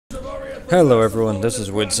Hello everyone, this is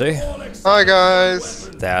uidsea. Hi guys.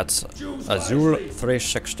 That's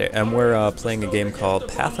azul360, and we're playing a game called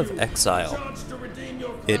Path of Exile.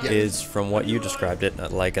 It is, from what you described it,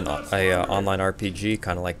 like an online RPG,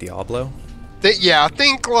 kind of like Diablo. Yeah,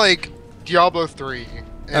 think like Diablo 3,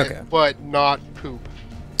 Okay. but not poop.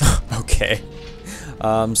 Okay.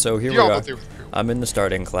 So here Diablo we are. 3 was poop. I'm in the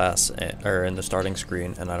starting class, or in the starting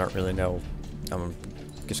screen, and I don't really know. I'm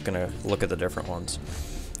just gonna look at the different ones.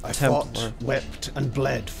 I fought, wept, and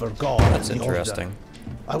bled for God. That's and the interesting. Order.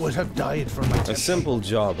 I would have died for my A simple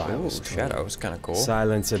job, I was Ooh, told. Shadow is kind of cool.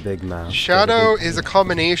 Silence a big mouth. Shadow is a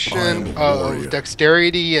combination of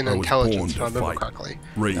dexterity and intelligence, if I remember correctly.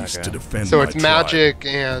 Raised Okay. to defend So my it's magic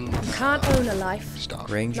and Can't own a life. stuff. Not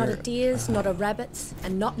a Ranger. deer's, not a rabbit's,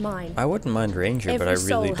 and not mine. I wouldn't mind Ranger, but I Every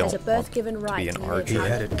really soul don't has a want birth-given to be right an to live archer. He out.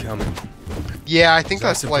 had it coming. Yeah, I think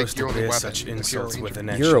Was that's I like supposed your to only bear weapon. such if you're a insults ranger. with an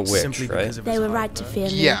You're a action witch, simply right? because of They his were high right to blood? fear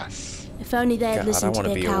me. Yes. If only they had God, I listened to want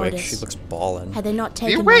to their be a witch. She cowardice. looks ballin'. Had they not Be a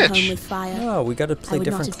taken my witch. home with fire. Oh, we gotta play would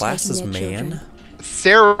not different have taken classes, their man. children.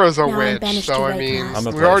 Sarah's a Now I'm witch, banished so to I Red mean, Class. I'm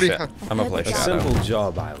gonna we play already Shadow. have. I'm gonna play A A Shadow. simple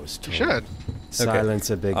job, I was You told. should. Silence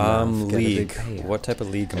a big mouth, get a big League. payout. What type of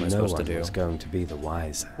league am I And no supposed to one do? was going to be the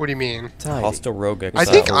wiser. What do you mean? Tidy. Hostile Rogue I Exile.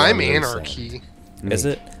 think Exile. I'm Loose anarchy. Is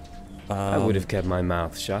Me. it? I would have kept my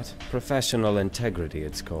mouth shut. Professional integrity,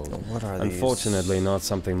 it's called. What are these? Unfortunately, not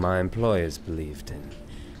something my employers believed in.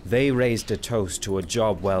 They raised a toast to a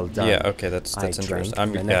job well done. Yeah, okay, that's I interesting. drank,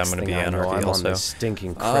 I'm the gonna next be thing I know, anarchy I'm on also. this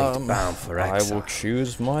stinking crate bound for I exile. will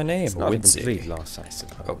choose my name. It's not a uidsea. complete loss, I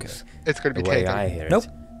suppose. Okay. It's gonna The be way taken. I hear Nope,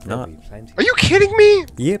 it. not. Probably plenty. Are you kidding me?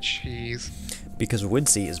 Yep. Jeez. Because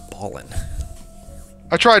uidsea is ballin'.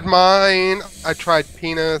 I tried mine. I tried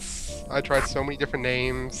penis. I tried so many different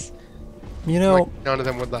names. You know, Like, none of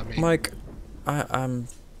them would let me. Mike,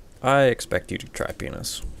 I expect you to try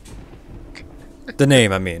penis. The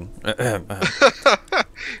name, I mean.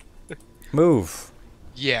 Move.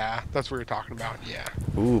 Yeah, that's what you're talking about. Yeah.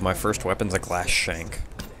 Ooh, my first weapon's a glass shank.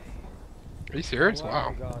 Are you serious?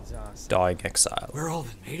 Wow. Dying Exile. We're all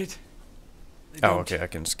that made it. They Oh, don't. okay, I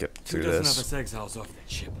can skip Two through dozen of this. us exiles off that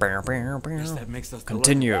ship. Bow, bow, bow. Guess that makes us the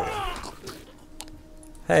Continue.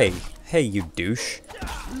 Hey, hey, you douche.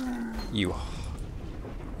 You.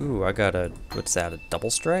 Ooh, I got a. What's that? A double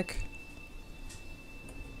strike?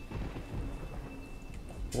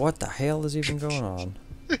 What the hell is even going on?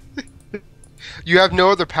 You have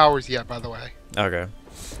no other powers yet, by the way. Okay.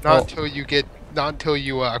 Not Well- until you get. Not until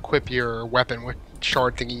you equip your weapon with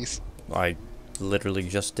shard thingies. I literally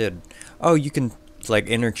just did. Oh, you can like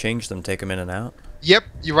interchange them, take them in and out. Yep.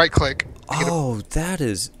 You right click. Oh, that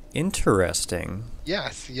is interesting.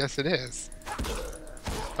 Yes. Yes, it is.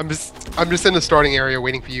 I'm just in the starting area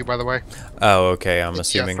waiting for you. By the way. Oh, okay. I'm Yeah,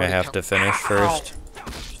 assuming I sorry, have count. to finish first.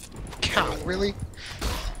 Cat, really?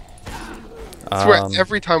 I swear,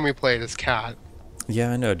 every time we play this cat.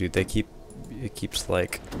 Yeah, I know, dude. It keeps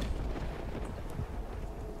like.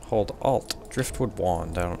 Hold Alt. Driftwood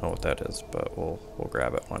Wand. I don't know what that is, but we'll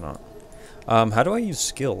grab it. Why not? How do I use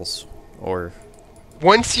skills? Or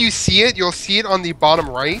Once you see it, you'll see it on the bottom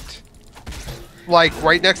right. Like,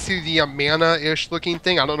 right next to the mana-ish looking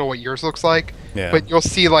thing. I don't know what yours looks like. Yeah. But you'll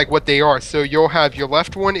see, like, what they are. So you'll have your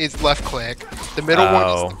left one is left click. The middle one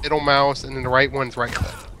Oh. is the middle mouse. And then the right one's right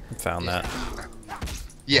click. found that.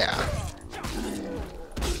 Yeah.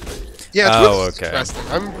 Yeah, it's Oh, really okay. interesting.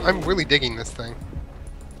 I'm really digging this thing.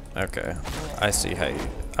 Okay. I see how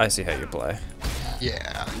you play.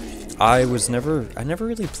 Yeah. I never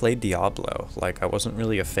really played Diablo. Like, I wasn't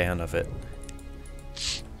really a fan of it.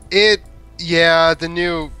 Yeah, the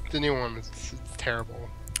new one is it's terrible.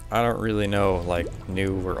 I don't really know, like,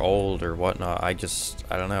 new or old or whatnot. I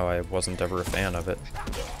don't know. I wasn't ever a fan of it.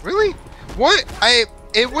 Really? What?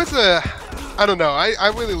 It was I don't know. I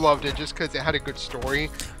really loved it just because it had a good story.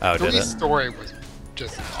 Oh, did The it? story was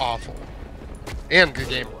just awful. And the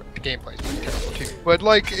gameplay was terrible too. But,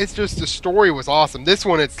 like, it's just the story was awesome. This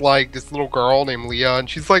one, it's like this little girl named Leah, and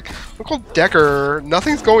she's like, Uncle Decker,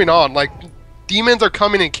 nothing's going on. Like, demons are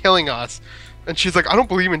coming and killing us. And she's like, I don't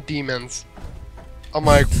believe in demons. I'm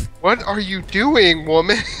like, what are you doing,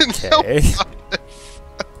 woman? Okay.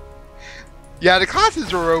 Yeah, the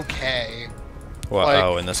classes are okay. What? Like-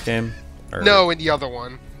 Oh, in this game? Or No, in the other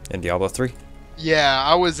one. in Diablo 3? Yeah,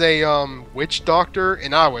 I was a witch doctor,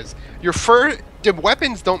 and the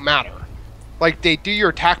weapons don't matter. Like, they do your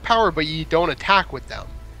attack power, but you don't attack with them.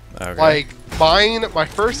 Okay. Like, my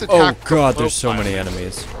first oh attack. god, there's so many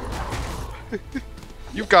enemies.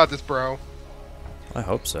 You've got this, bro. I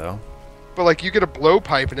hope so. But like, you get a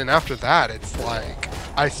blowpipe, and then after that, it's like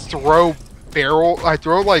I throw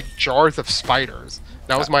like jars of spiders.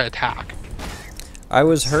 That was my attack. I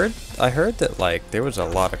heard that like there was a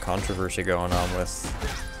lot of controversy going on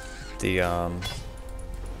with the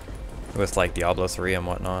with like Diablo 3 and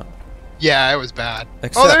whatnot. Yeah, it was bad.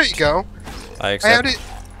 Except, oh, there you go. I I accept had it.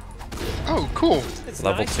 Oh, cool.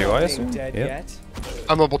 level 2, I assume. Yep.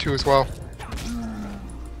 I'm level 2 as well.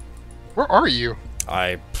 Where are you?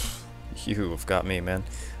 You've got me, man.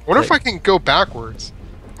 I wonder if I can go backwards.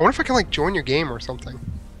 I wonder if I can like join your game or something.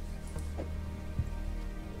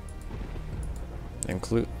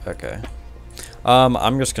 Include. Okay.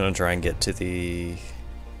 I'm just gonna try and get to the.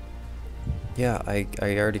 Yeah, I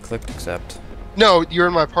already clicked accept. No, you're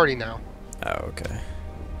in my party now. Oh, okay.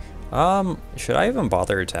 Should I even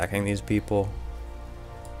bother attacking these people?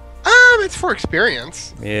 It's for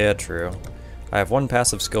experience. Yeah, true. I have 1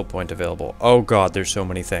 passive skill point available. Oh god, there's so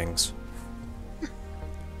many things.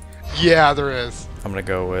 Yeah, there is. I'm gonna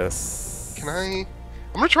go with. Can I?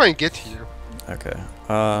 I'm gonna try and get to you. Okay.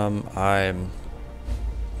 I'm.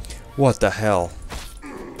 What the hell?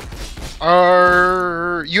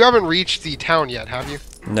 You haven't reached the town yet, have you?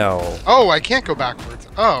 No. Oh, I can't go backwards.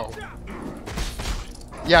 Oh.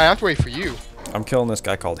 Yeah, I have to wait for you. I'm killing this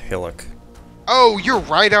guy called Hillock. Oh, you're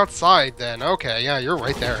right outside then. Okay, yeah, you're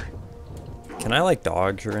right there. Can I like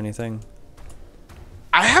dodge or anything?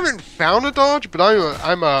 I haven't found a dodge, but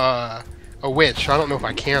I'm a witch. I don't know if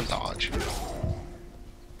I can dodge.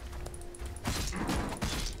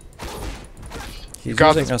 He's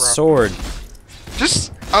got using this, a bro. sword.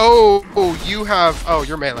 Just you have. Oh,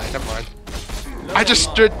 you're melee. Never mind. I just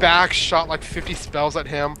stood back, shot like 50 spells at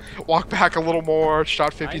him, walked back a little more,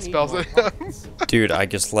 shot 50 spells at him. Dude, I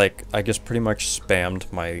just pretty much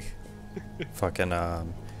spammed my fucking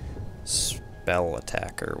spell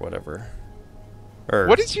attack or whatever. Or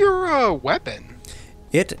What is your weapon?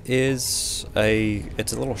 it's a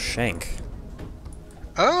little shank.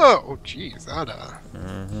 Oh, jeez, that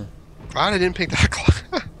glad I didn't pick that class.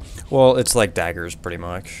 Well, it's like daggers pretty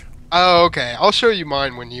much. Oh, okay. I'll show you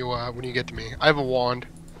mine when you get to me. I have a wand.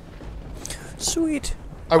 Sweet.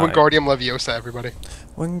 I Wingardium Leviosa, everybody.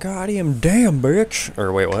 Wingardium, damn bitch.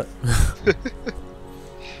 Or wait, what?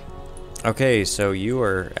 Okay, so you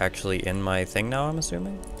are actually in my thing now, I'm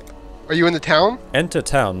assuming? Are you in the town? Enter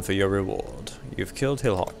town for your reward. You've killed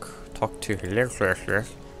Hillhawk. Talk to Hillock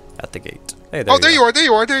at the gate. Hey, there Oh, there you are. There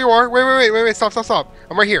you are. There you are. Wait. Stop.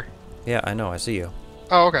 I'm right here. Yeah, I know. I see you.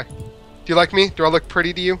 Oh, okay. Do you like me? Do I look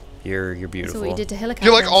pretty to you? You're That's beautiful. what we did to Helicopter.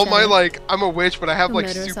 You like all my like? I'm a witch, but I have You'll like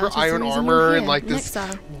murder us super archers iron the reason armor you're and here, like in this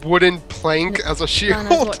Exile. wooden plank as a Clan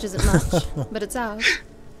shield. watches it much, but it's ours.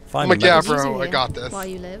 Fine. I'm like, yeah, Max. Use bro, you I here got this. While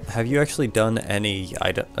you live. Have you actually done any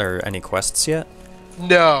any quests yet?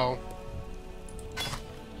 No.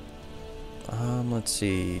 Let's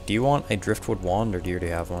see. Do you want a driftwood wand or do you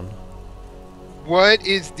already have one? What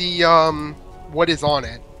is the what is on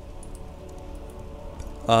it?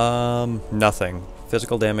 Nothing.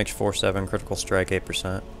 Physical damage 4/7, critical strike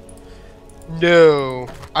 8%. No.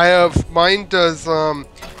 I have mine does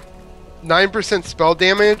 9% spell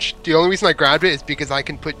damage. The only reason I grabbed it is because I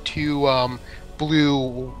can put 2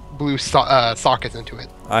 blue sockets into it.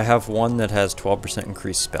 I have one that has 12%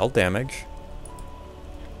 increased spell damage.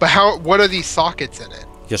 But what are these sockets in it?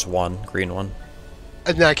 Just one, green one.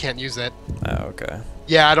 And then I can't use it. Oh, okay.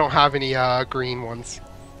 Yeah, I don't have any green ones.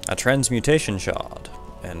 A transmutation shard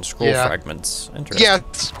and scroll Yeah. fragments. Interesting. Yeah,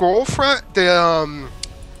 scroll the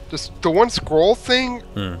one scroll thing,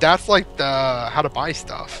 that's like the how to buy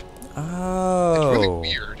stuff. Oh. It's really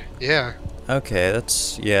weird. Yeah. Okay,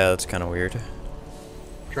 that's kind of weird.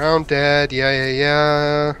 Drown dead.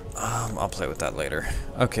 Yeah. I'll play with that later.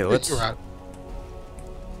 Okay, let's. You're right.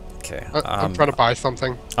 Okay. I'm trying to buy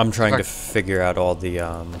something. I'm trying to figure out all the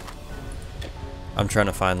I'm trying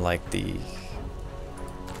to find like the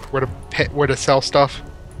Where to sell stuff.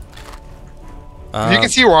 If you can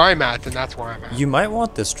see where I'm at, then that's where I'm at. You might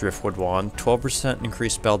want this driftwood wand. 12%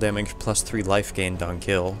 increased spell damage plus 3 life gained on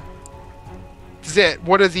kill. Is it?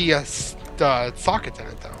 What are the sockets in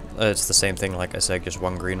it though? It's the same thing, like I said, just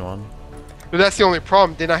one green one. But that's the only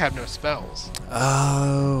problem. Then I have no spells.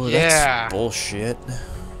 Oh, Yeah. that's bullshit.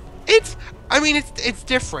 It's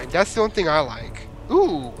different. That's the only thing I like.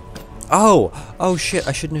 Ooh. Oh shit!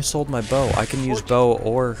 I shouldn't have sold my bow. I can use bow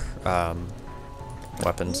or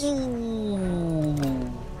weapons.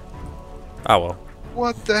 Ooh. Oh well.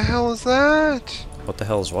 What the hell is that? What the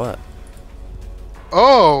hell is what?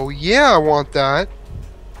 Oh yeah, I want that.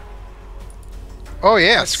 Oh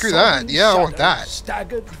yeah, screw that. Yeah, I want that.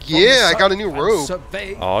 Yeah, I got a new robe.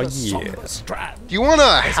 Oh yeah. Do you want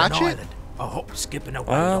a hatchet? A hop skipping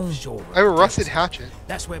away offshore. I have a rusted hatchet.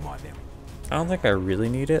 That's where my very I don't think I really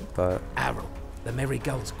need it, but arrow, the merry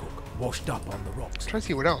goat's cook, washed up on the rocks. Try to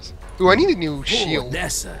see what else. Ooh, I need a new Oh, shield.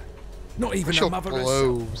 Nessa. Not even My a shield mother herself.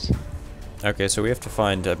 blows. Okay, so we have to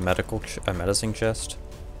find a medicine chest.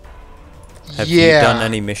 Have Yeah. you done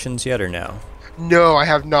any missions yet or no? No, I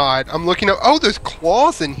have not. I'm looking up. Oh, there's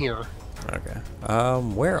claws in here. Okay.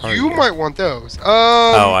 Where are you? You might want those.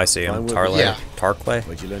 Oh, I see him. will- Tarlay. yeah. Tarklay?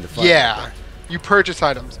 Where'd you learn to fight? Yeah. You purchase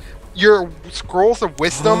items. Your scrolls of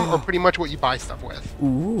wisdom are pretty much what you buy stuff with.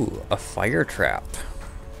 Ooh, a fire trap.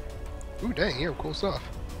 Ooh, dang, yeah, cool stuff.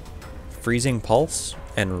 Freezing pulse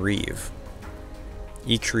and reeve.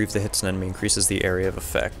 Each reeve that hits an enemy increases the area of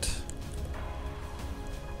effect.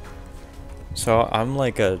 So I'm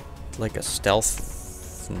like a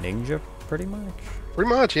stealth ninja, pretty much. Pretty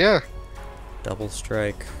much, yeah. Double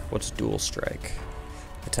strike. What's dual strike?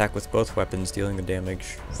 Attack with both weapons, dealing the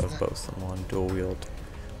damage of both in one. Dual wield.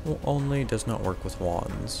 Only does not work with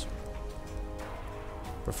wands.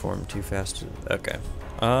 Perform too fast. Okay.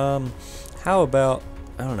 How about,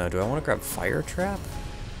 I don't know, do I want to grab fire trap?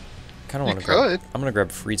 Kind of You want to grab. could. I'm gonna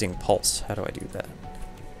grab freezing pulse. How do I do that?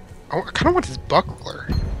 I kind of want this buckler.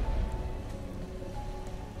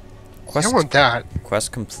 I Quest, want that.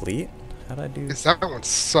 quest complete? How do I do? Because that one Walls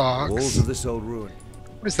sucks. of this old ruin.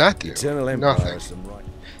 What does that do? Eternal Empire Nothing. has some right.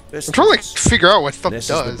 I'm trying to like figure out what stuff This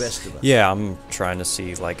is the does. best of us. Yeah, I'm trying to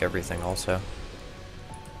see like everything also.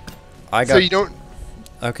 I got. So you don't.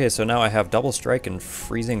 Okay, so now I have double strike and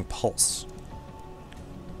freezing pulse.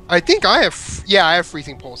 I think I have. Yeah, I have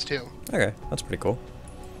freezing pulse too. Okay, that's pretty cool.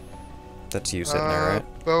 That's you sitting there,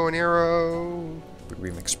 right? Bow and arrow.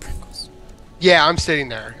 Remix sprinkles. Yeah, I'm sitting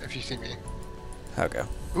there. If you see me. Okay.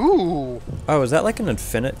 Ooh. Oh, is that like an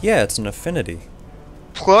infinite? Yeah, it's an affinity.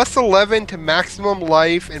 Plus 11 to maximum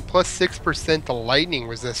life and plus 6% to lightning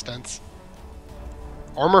resistance.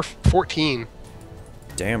 Armor 14.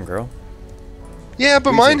 Damn, girl. Yeah,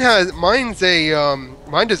 but Freezing.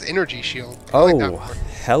 mine does energy shield. I like that Oh, one.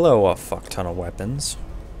 hello, a fuck ton of weapons.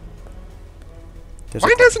 There's a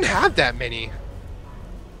Mine cou- doesn't have that many.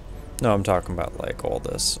 No, I'm talking about like all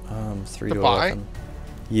this. 3 To to buy? 11.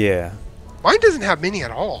 Yeah. Mine doesn't have many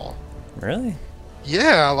at all. Really?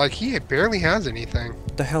 Yeah, like he barely has anything.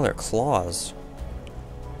 What the hell are claws?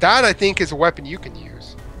 That I think is a weapon you can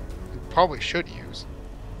use. You probably should use.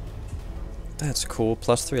 That's cool.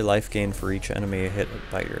 Plus 3 life gain for each enemy hit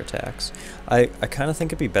by your attacks. I kind of think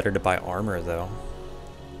it'd be better to buy armor though.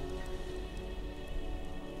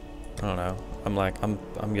 I don't know.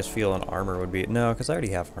 I'm just feeling armor would be no, because I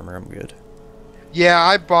already have armor. I'm good. Yeah,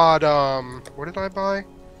 I bought what did I buy?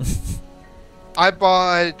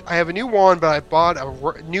 I have a new wand, but I bought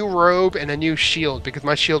a new robe and a new shield because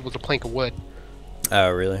my shield was a plank of wood. Oh,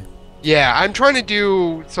 really? Yeah, I'm trying to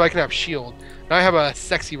do so I can have shield. Now I have a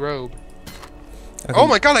sexy robe. Okay. Oh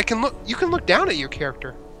my god, I can look. You can look down at your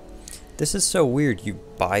character. This is so weird. You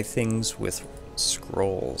buy things with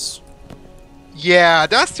scrolls. Yeah,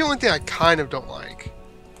 that's the only thing I kind of don't like.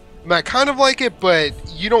 I mean, I kind of like it, but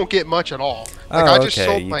you don't get much at all. Like Oh, I just okay.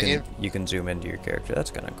 sold You my can, you can zoom into your character.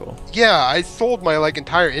 That's kind of cool. yeah, I sold my like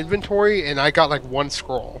entire inventory and I got like one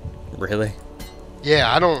scroll. Really?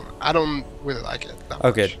 Yeah, I don't really like it that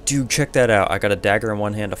Okay, much. dude, check that out. I got a dagger in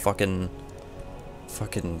one hand, a fucking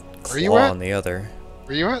Where you claw at? in the other.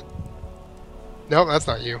 Where you at? No, that's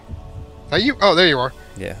not you. Is that you? Oh, there you are.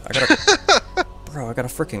 Yeah, I got a bro. I got a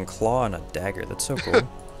freaking claw and a dagger. That's so cool.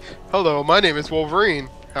 Hello, my name is Wolverine.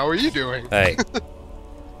 How are you doing? Hey,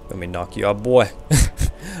 let me knock you out, boy.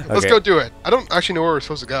 Let's go do it. I don't actually know where we're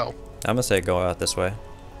supposed to go. I'm gonna say go out this way.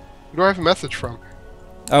 Who do I have a message from?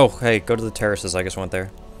 Oh, hey, go to the terraces. I just went there.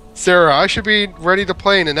 Sarah, I should be ready to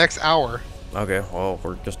play in the next hour. Okay, well,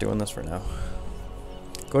 we're just doing this for now.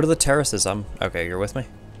 Go to the terraces. Okay. You're with me.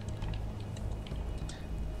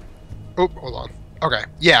 Oh, hold on. Okay.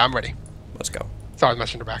 Yeah, I'm ready. Let's go. Sorry, I was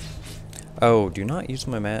messing her back. Oh, do not use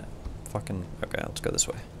my mat. Fucking. Okay, let's go this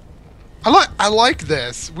way. I like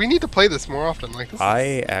this. We need to play this more often. Like this.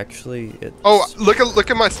 I actually. Oh, look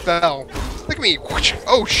at my spell. Look at me.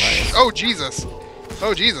 Oh oh Jesus.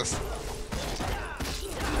 Oh Jesus.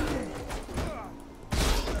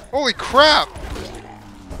 Holy crap!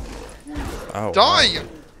 Oh. Die, wow. you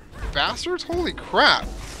bastards! Holy crap!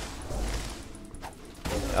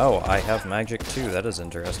 Oh, I have magic too. That is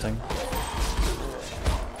interesting.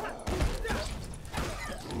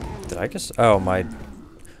 Did I just? Oh my.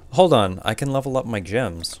 Hold on. I can level up my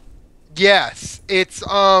gems. Yes, it's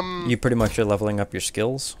You pretty much are leveling up your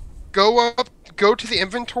skills. go to the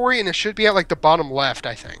inventory and it should be at like the bottom left.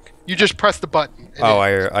 I think you just press the button. and Oh,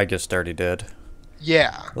 it- I just already did.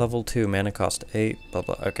 yeah. Level 2, mana cost 8, blah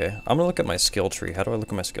blah. Okay, I'm gonna look at my skill tree. How do I look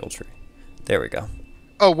at my skill tree? There we go.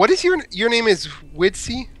 Oh, what is your name is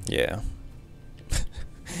uidsea? Yeah.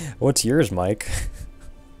 What's yours, Mike?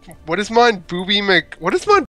 What is mine? What is mine?